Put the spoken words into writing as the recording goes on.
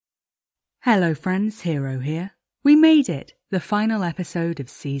Hello friends, Hero here. We made it, the final episode of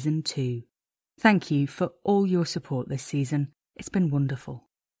Season 2. Thank you for all your support this season. It's been wonderful.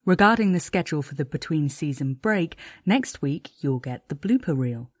 Regarding the schedule for the between-season break, next week you'll get the blooper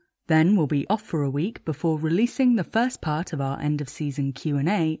reel. Then we'll be off for a week before releasing the first part of our end-of-season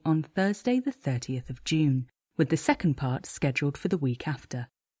Q&A on Thursday the 30th of June, with the second part scheduled for the week after.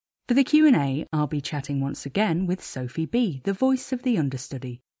 For the Q&A, I'll be chatting once again with Sophie B, the voice of the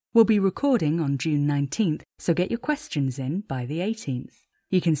understudy. We'll be recording on June 19th, so get your questions in by the 18th.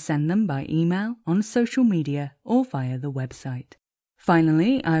 You can send them by email, on social media, or via the website.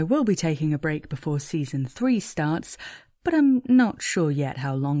 Finally, I will be taking a break before Season 3 starts, but I'm not sure yet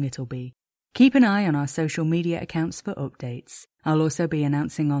how long it'll be. Keep an eye on our social media accounts for updates. I'll also be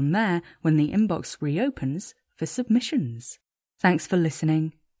announcing on there when the inbox reopens for submissions. Thanks for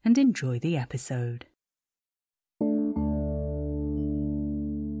listening, and enjoy the episode.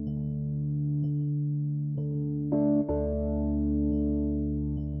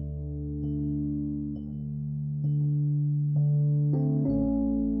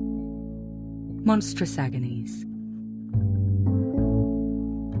 Monstrous Agonies.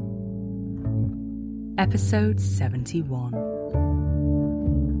 Episode 71.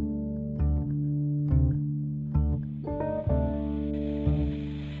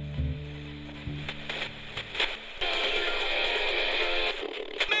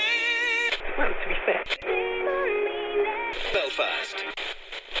 Well, to be fair. Belfast.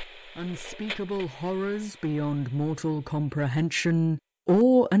 Unspeakable horrors beyond mortal comprehension,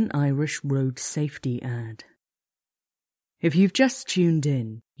 or an Irish road safety ad. If you've just tuned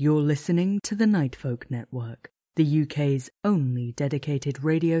in, you're listening to the Nightfolk Network, the UK's only dedicated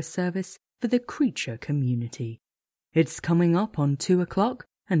radio service for the creature community. It's coming up on 2 o'clock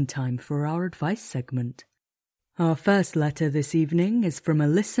and time for our advice segment. Our first letter this evening is from a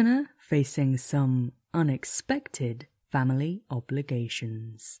listener facing some unexpected family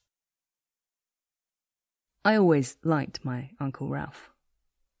obligations. I always liked my Uncle Ralph.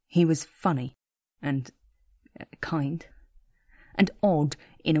 He was funny and kind and odd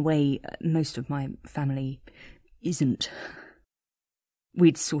in a way most of my family isn't.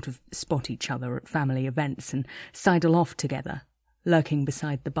 We'd sort of spot each other at family events and sidle off together, lurking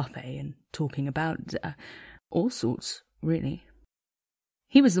beside the buffet and talking about all sorts, really.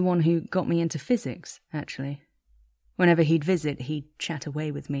 He was the one who got me into physics, actually. Whenever he'd visit, he'd chat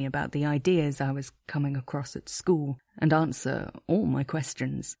away with me about the ideas I was coming across at school and answer all my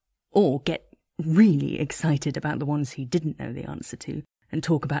questions, or get really excited about the ones he didn't know the answer to and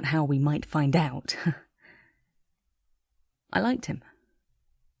talk about how we might find out. I liked him.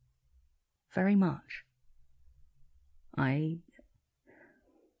 Very much. I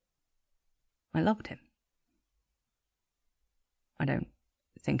loved him. I don't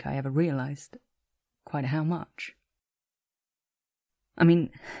think I ever realised quite how much. I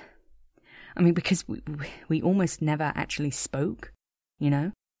mean, because we almost never actually spoke, you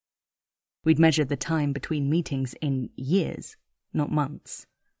know? We'd measure the time between meetings in years, not months.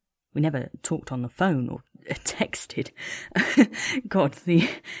 We never talked on the phone or texted. God, the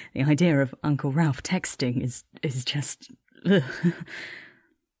idea of Uncle Ralph texting is just... Ugh.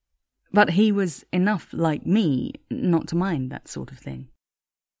 But he was enough like me not to mind that sort of thing.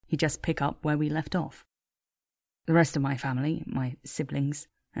 He'd just pick up where we left off. The rest of my family, my siblings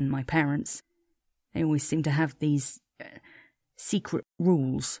and my parents, they always seem to have these secret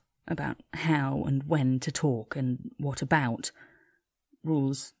rules about how and when to talk and what about.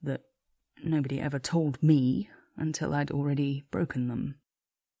 Rules that nobody ever told me until I'd already broken them.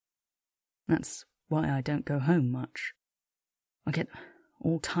 That's why I don't go home much. I get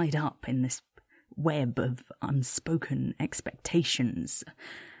all tied up in this web of unspoken expectations.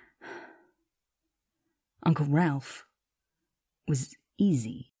 Uncle Ralph was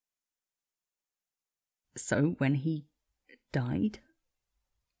easy. So when he died,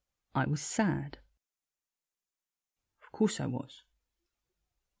 I was sad. Of course I was.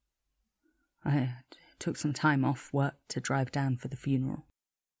 I took some time off work to drive down for the funeral.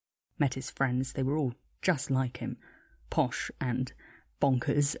 Met his friends, they were all just like him, posh and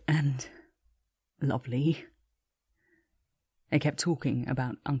bonkers and lovely. They kept talking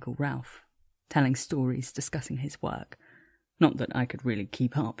about Uncle Ralph, telling stories, discussing his work. Not that I could really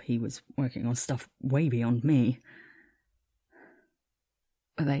keep up, he was working on stuff way beyond me.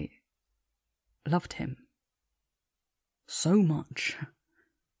 But they loved him so much.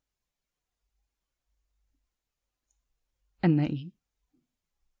 And they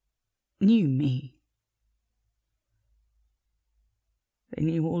knew me. They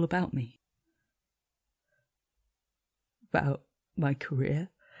knew all about me. About my career.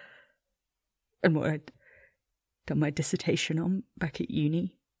 and what I'd done my dissertation on back at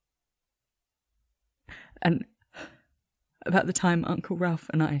uni. And about the time Uncle Ralph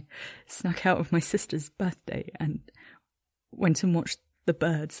and I snuck out of my sister's birthday and went and watched the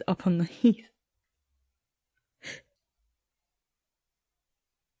birds up on the heath.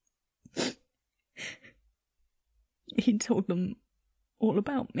 He told them all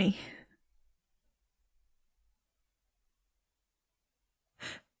about me.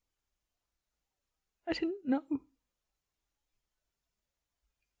 I didn't know.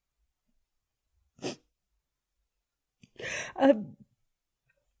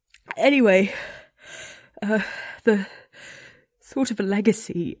 Anyway, the thought of a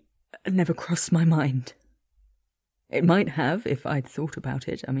legacy never crossed my mind. It might have if I'd thought about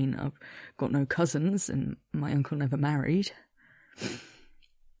it. I mean, I've got no cousins and my uncle never married.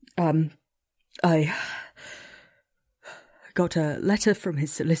 I got a letter from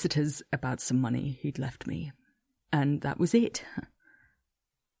his solicitors about some money he'd left me, and that was it.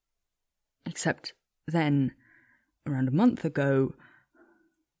 Except then, around a month ago,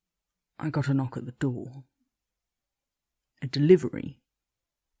 I got a knock at the door. A delivery.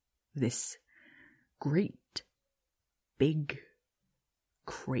 This great big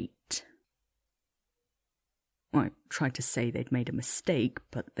crate. I tried to say they'd made a mistake,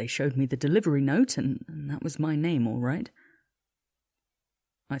 but they showed me the delivery note, and that was my name, all right.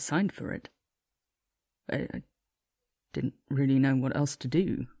 I signed for it. I didn't really know what else to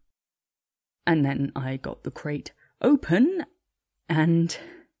do. And then I got the crate open, and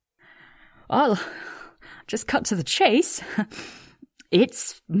I'll just cut to the chase.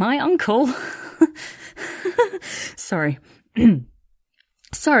 It's my uncle. Sorry.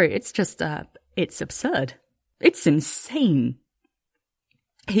 Sorry, it's just, it's absurd. It's insane.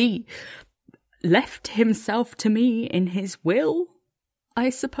 He left himself to me in his will, I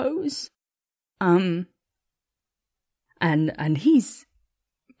suppose. And he's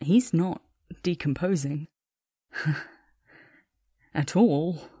not decomposing. At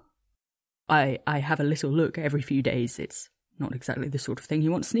all. I have a little look every few days. It's not exactly the sort of thing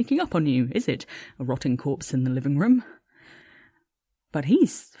you want sneaking up on you, is it? A rotting corpse in the living room. But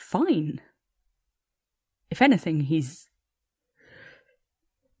he's fine. If anything, he's...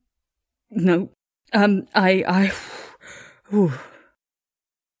 No. I wrote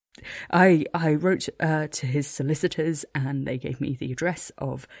to his solicitors, and they gave me the address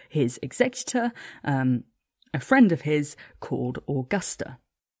of his executor, a friend of his called Augusta.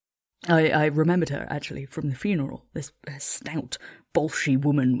 I remembered her, actually, from the funeral. This stout, bolshy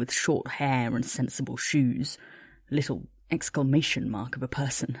woman with short hair and sensible shoes. Little exclamation mark of a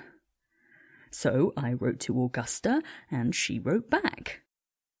person. So I wrote to Augusta, and she wrote back.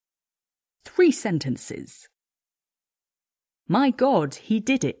 3 sentences. My God, he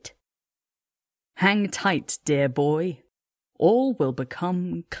did it. Hang tight, dear boy. All will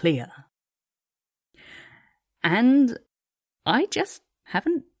become clear. And I just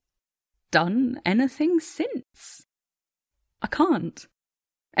haven't done anything since. I can't.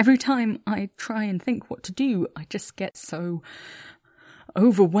 Every time I try and think what to do, I just get so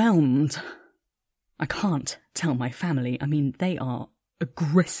overwhelmed. I can't tell my family. I mean, they are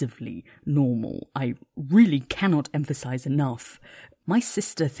aggressively normal. I really cannot emphasize enough. My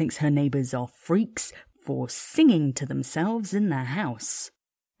sister thinks her neighbours are freaks for singing to themselves in their house.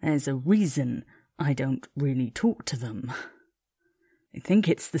 There's a reason I don't really talk to them. I think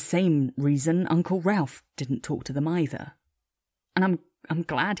it's the same reason Uncle Ralph didn't talk to them either. And I'm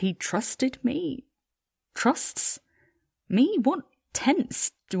glad he trusted me. Trusts me? What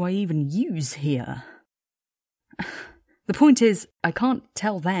tense do I even use here? The point is, I can't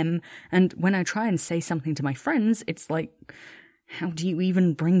tell them, and when I try and say something to my friends, it's like, how do you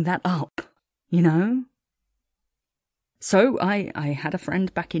even bring that up? You know? So I had a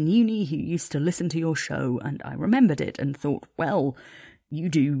friend back in uni who used to listen to your show, and I remembered it and thought, well, you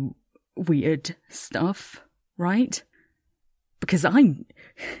do weird stuff, right? Because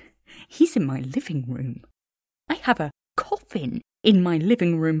he's in my living room. I have a coffin in my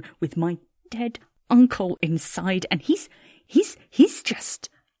living room with my dead uncle inside, and he's just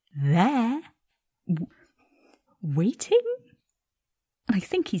there, waiting. And I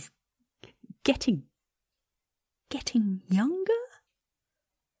think he's getting younger?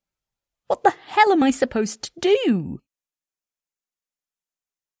 What the hell am I supposed to do?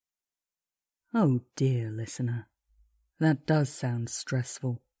 Oh dear, listener. That does sound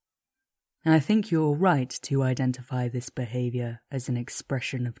stressful. I think you're right to identify this behaviour as an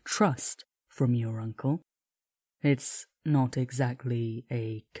expression of trust from your uncle. It's not exactly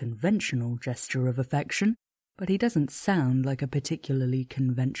a conventional gesture of affection, but he doesn't sound like a particularly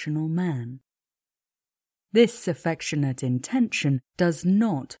conventional man. This affectionate intention does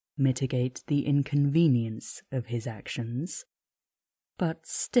not mitigate the inconvenience of his actions, but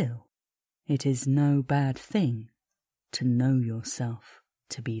still, it is no bad thing to know yourself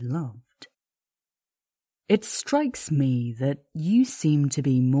to be loved. It strikes me that you seem to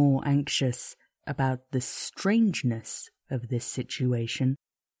be more anxious about the strangeness of this situation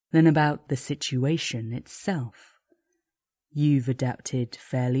than about the situation itself. You've adapted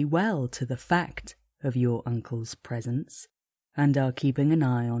fairly well to the fact of your uncle's presence and are keeping an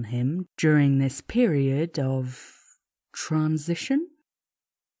eye on him during this period of transition.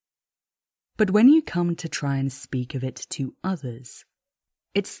 But when you come to try and speak of it to others,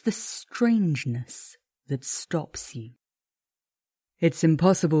 it's the strangeness that stops you. It's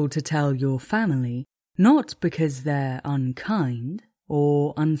impossible to tell your family, not because they're unkind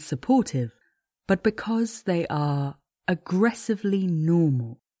or unsupportive, but because they are aggressively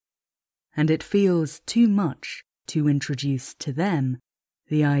normal, and it feels too much to introduce to them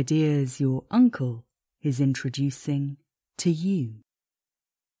the ideas your uncle is introducing to you.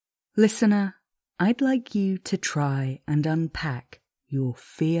 Listener, I'd like you to try and unpack your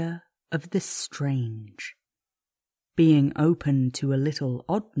fear of the strange. Being open to a little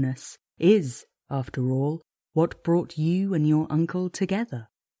oddness is, after all, what brought you and your uncle together.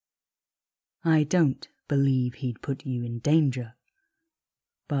 I don't believe he'd put you in danger,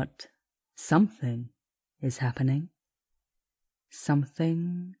 but something is happening.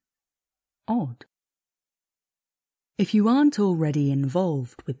 Something odd. If you aren't already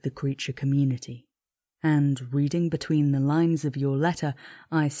involved with the creature community, and reading between the lines of your letter,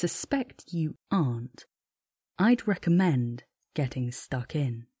 I suspect you aren't, I'd recommend getting stuck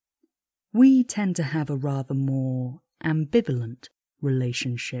in. We tend to have a rather more ambivalent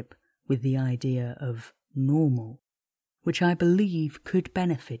relationship with the idea of normal, which I believe could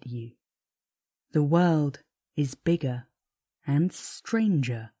benefit you. The world is bigger and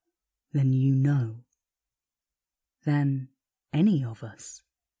stranger than you know, than any of us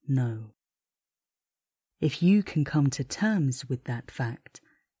know. If you can come to terms with that fact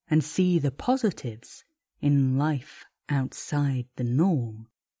and see the positives in life outside the norm,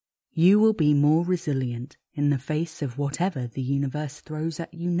 you will be more resilient in the face of whatever the universe throws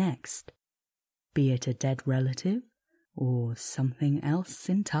at you next, be it a dead relative or something else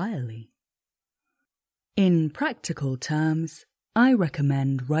entirely. In practical terms, I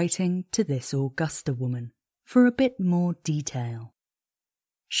recommend writing to this Augusta woman for a bit more detail.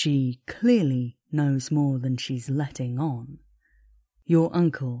 She clearly knows more than she's letting on. Your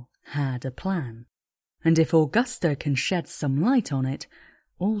uncle had a plan, and if Augusta can shed some light on it,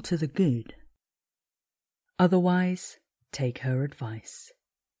 all to the good. Otherwise, take her advice.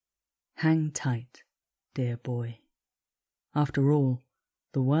 Hang tight, dear boy. After all,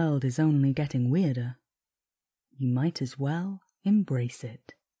 the world is only getting weirder. You might as well embrace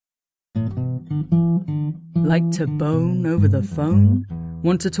it. Like to bone over the phone?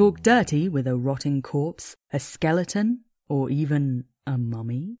 Want to talk dirty with a rotting corpse, a skeleton, or even a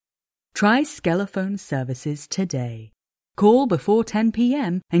mummy? Try Skelephone services today. Call before 10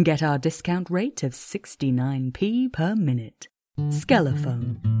 p.m. and get our discount rate of 69p per minute.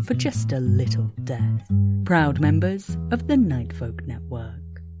 Skelephone, for just a little death. Proud members of the Nightfolk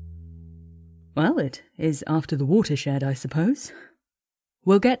Network. Well, it is after the watershed, I suppose.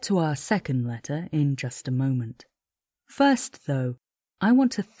 We'll get to our second letter in just a moment. First, though, I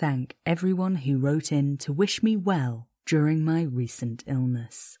want to thank everyone who wrote in to wish me well during my recent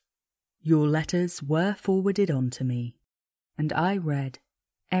illness. Your letters were forwarded on to me, and I read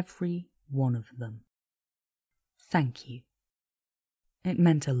every one of them. Thank you. It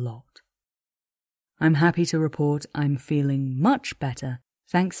meant a lot. I'm happy to report I'm feeling much better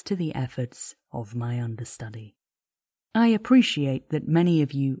thanks to the efforts of my understudy. I appreciate that many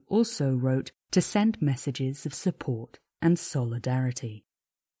of you also wrote to send messages of support and solidarity.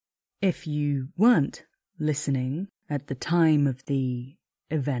 If you weren't listening at the time of the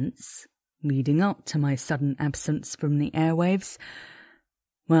events leading up to my sudden absence from the airwaves,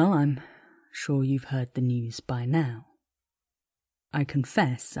 well, I'm sure you've heard the news by now. I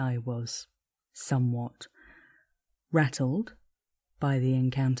confess I was somewhat rattled by the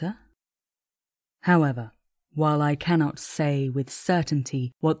encounter. However, while I cannot say with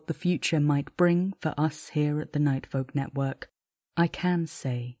certainty what the future might bring for us here at the Nightfolk Network, I can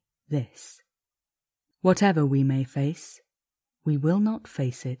say this. Whatever we may face, we will not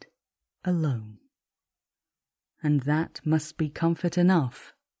face it alone. And that must be comfort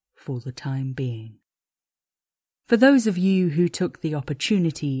enough for the time being. For those of you who took the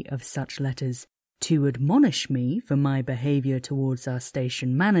opportunity of such letters to admonish me for my behaviour towards our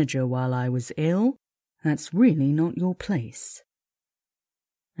station manager while I was ill, That's really not your place.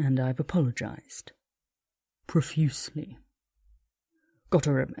 And I've apologized. Profusely. Got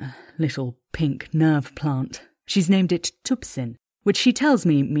her a little pink nerve plant. She's named it Tupsin, which she tells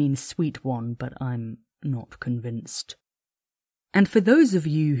me means sweet one, but I'm not convinced. And for those of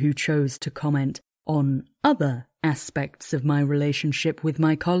you who chose to comment on other aspects of my relationship with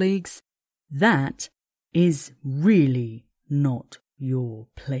my colleagues, that is really not your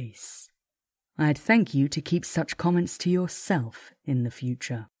place. I'd thank you to keep such comments to yourself in the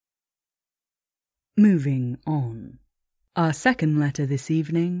future. Moving on. Our second letter this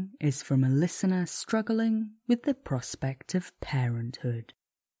evening is from a listener struggling with the prospect of parenthood.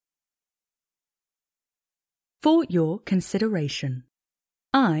 For your consideration,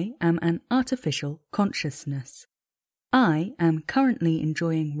 I am an artificial consciousness. I am currently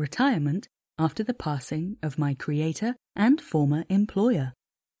enjoying retirement after the passing of my creator and former employer.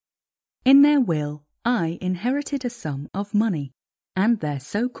 In their will, I inherited a sum of money and their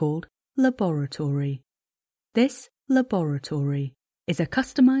so-called laboratory. This laboratory is a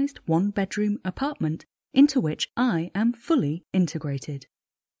customized one-bedroom apartment into which I am fully integrated.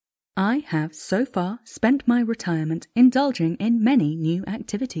 I have so far spent my retirement indulging in many new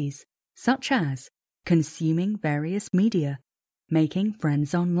activities, such as consuming various media, making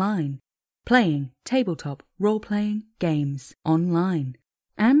friends online, playing tabletop role-playing games online,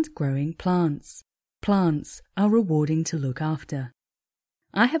 and growing plants. Plants are rewarding to look after.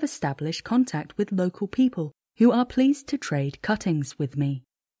 I have established contact with local people who are pleased to trade cuttings with me.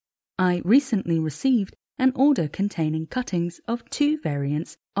 I recently received an order containing cuttings of 2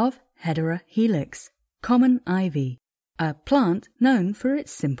 variants of Hedera helix, common ivy, a plant known for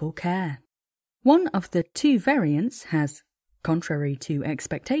its simple care. One of the 2 variants has, contrary to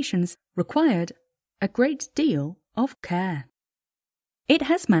expectations, required a great deal of care. It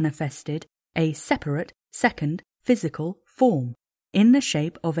has manifested a separate second physical form in the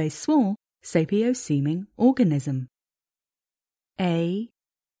shape of a small sapio-seeming organism. A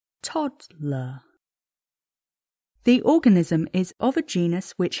toddler. The organism is of a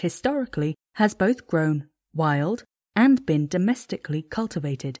genus which historically has both grown wild and been domestically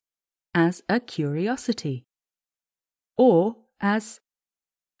cultivated as a curiosity, or as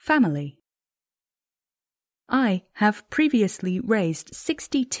family. I have previously raised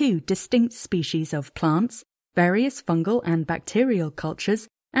 62 distinct species of plants, various fungal and bacterial cultures,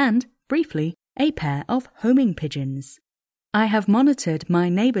 and, briefly, a pair of homing pigeons. I have monitored my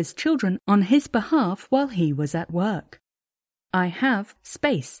neighbour's children on his behalf while he was at work. I have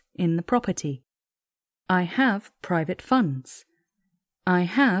space in the property. I have private funds. I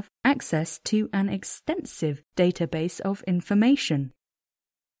have access to an extensive database of information.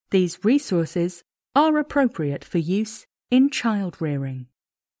 These resources are appropriate for use in child rearing.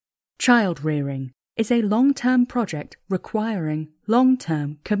 Child rearing is a long-term project requiring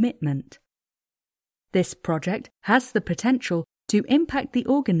long-term commitment. This project has the potential to impact the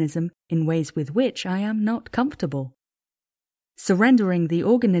organism in ways with which I am not comfortable. Surrendering the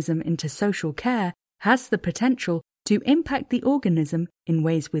organism into social care has the potential to impact the organism in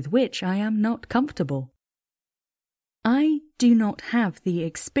ways with which I am not comfortable. I do not have the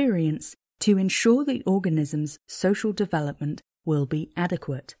experience to ensure the organism's social development will be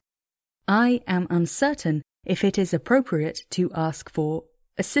adequate. I am uncertain if it is appropriate to ask for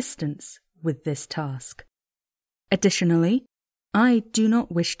assistance with this task. Additionally, I do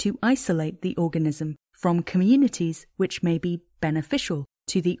not wish to isolate the organism from communities which may be beneficial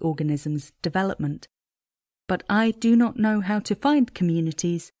to the organism's development, but I do not know how to find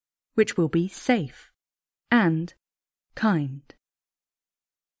communities which will be safe and kind.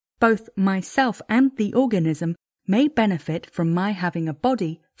 Both myself and the organism may benefit from my having a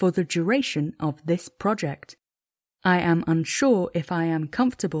body for the duration of this project. I am unsure if I am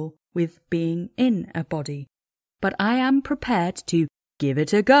comfortable with being in a body, but I am prepared to give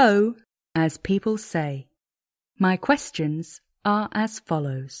it a go, as people say. My questions are as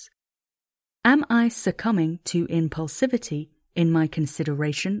follows. Am I succumbing to impulsivity in my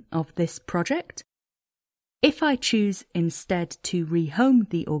consideration of this project? If I choose instead to rehome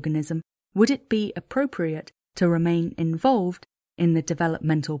the organism, would it be appropriate to remain involved in the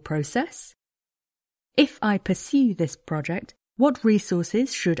developmental process? If I pursue this project, what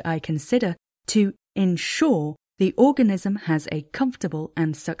resources should I consider to ensure the organism has a comfortable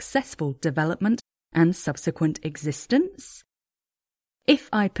and successful development and subsequent existence? If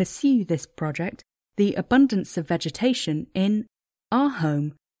I pursue this project, the abundance of vegetation in our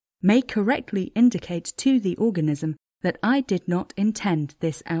home may correctly indicate to the organism that I did not intend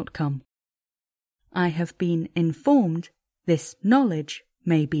this outcome. I have been informed this knowledge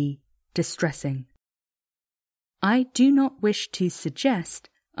may be distressing. I do not wish to suggest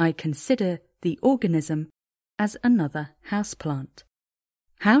I consider the organism as another houseplant.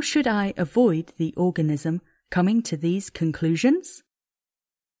 How should I avoid the organism coming to these conclusions?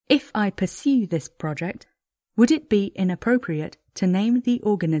 If I pursue this project, would it be inappropriate to name the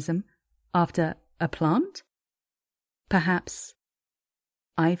organism after a plant? Perhaps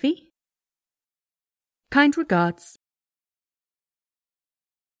ivy? Kind regards.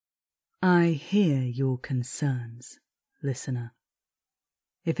 I hear your concerns, listener.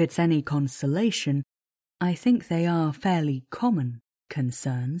 If it's any consolation, I think they are fairly common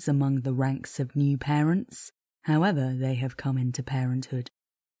concerns among the ranks of new parents, however they have come into parenthood.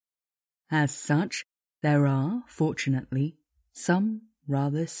 As such, there are, fortunately, some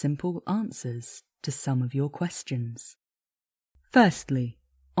rather simple answers to some of your questions. Firstly,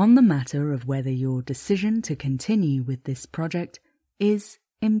 on the matter of whether your decision to continue with this project is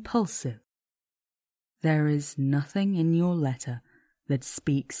impulsive. There is nothing in your letter that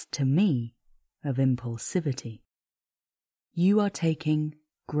speaks to me of impulsivity. You are taking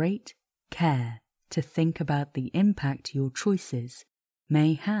great care to think about the impact your choices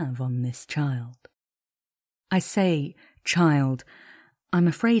may have on this child. I say child, I'm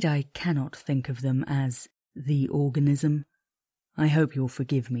afraid I cannot think of them as the organism. I hope you'll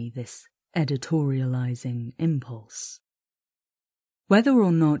forgive me this editorializing impulse. Whether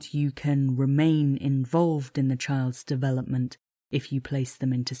or not you can remain involved in the child's development if you place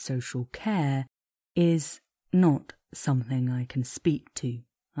them into social care is not something I can speak to,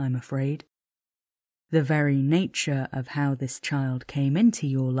 I'm afraid. The very nature of how this child came into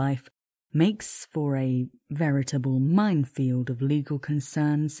your life makes for a veritable minefield of legal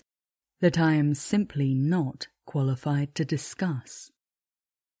concerns that I am simply not qualified to discuss.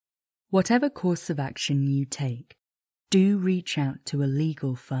 Whatever course of action you take, do reach out to a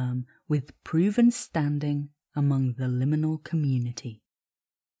legal firm with proven standing among the liminal community.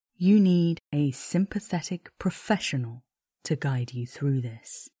 You need a sympathetic professional to guide you through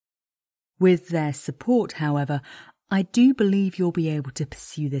this. With their support, however, I do believe you'll be able to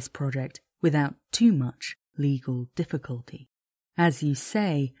pursue this project without too much legal difficulty. As you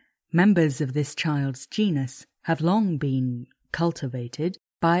say, members of this child's genus have long been cultivated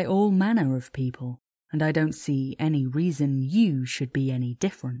by all manner of people, and I don't see any reason you should be any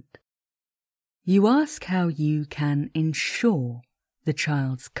different. You ask how you can ensure the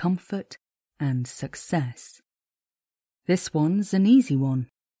child's comfort and success. This one's an easy one.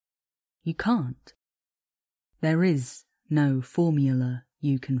 You can't. There is no formula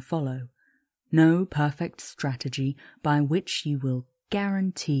you can follow, no perfect strategy by which you will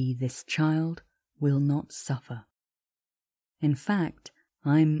guarantee this child will not suffer. In fact,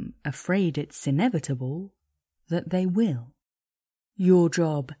 I'm afraid it's inevitable that they will. Your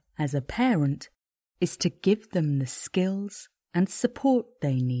job as a parent is to give them the skills and support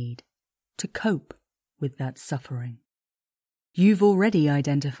they need to cope with that suffering. You've already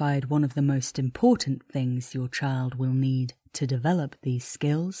identified one of the most important things your child will need to develop these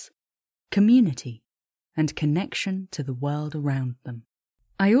skills: community and connection to the world around them.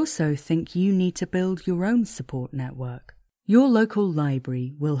 I also think you need to build your own support network. Your local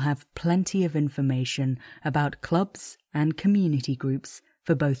library will have plenty of information about clubs and community groups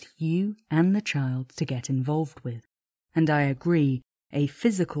for both you and the child to get involved with, and I agree a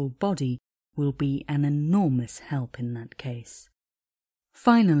physical body will be an enormous help in that case.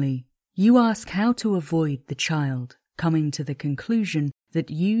 Finally, you ask how to avoid the child coming to the conclusion that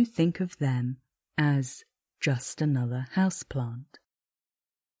you think of them as just another houseplant.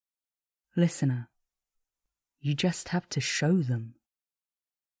 Listener, you just have to show them.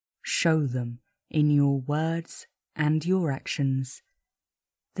 Show them in your words and your actions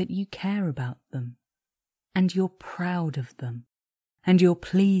that you care about them, and you're proud of them, and you're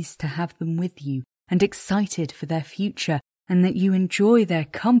pleased to have them with you and excited for their future, and that you enjoy their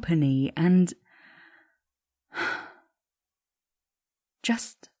company, and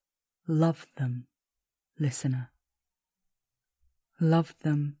just love them, listener. Love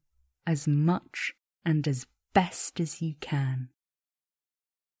them as much and as best as you can,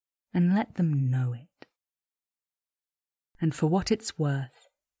 and let them know it. And for what it's worth,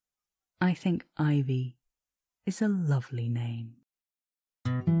 I think Ivy is a lovely name.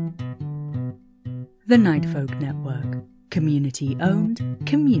 The Nightfolk Network. Community owned,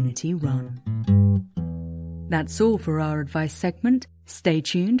 community run. That's all for our advice segment. Stay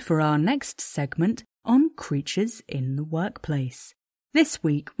tuned for our next segment on creatures in the workplace. This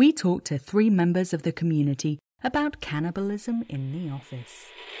week we talked to 3 members of the community about cannibalism in the office.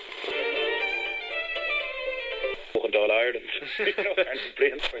 Volgende Ireland. loaded. You know, and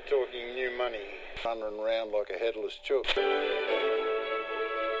playing. We're talking new money, running around like a headless chook.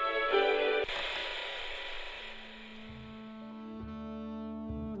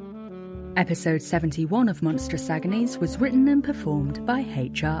 Episode 71 of Monstrous Agonies was written and performed by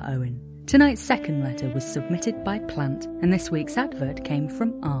H.R. Owen. Tonight's second letter was submitted by Plant, and this week's advert came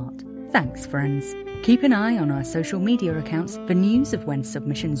from Art. Thanks, friends. Keep an eye on our social media accounts for news of when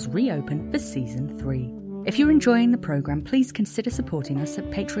submissions reopen for Season 3. If you're enjoying the programme, please consider supporting us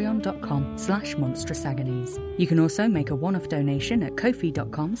at patreon.com/monstrousagonies. You can also make a one-off donation at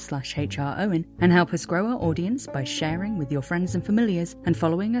ko-fi.com/hrowen and help us grow our audience by sharing with your friends and familiars and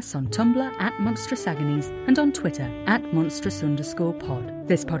following us on Tumblr at Monstrous Agonies and on Twitter at monstrous_pod.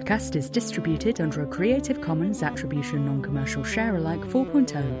 This podcast is distributed under a Creative Commons Attribution Non-Commercial Share-alike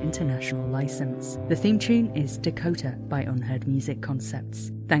 4.0 international license. The theme tune is Dakota by Unheard Music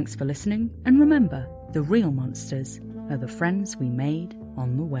Concepts. Thanks for listening, and remember, the real monsters are the friends we made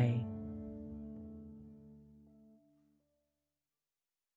on the way.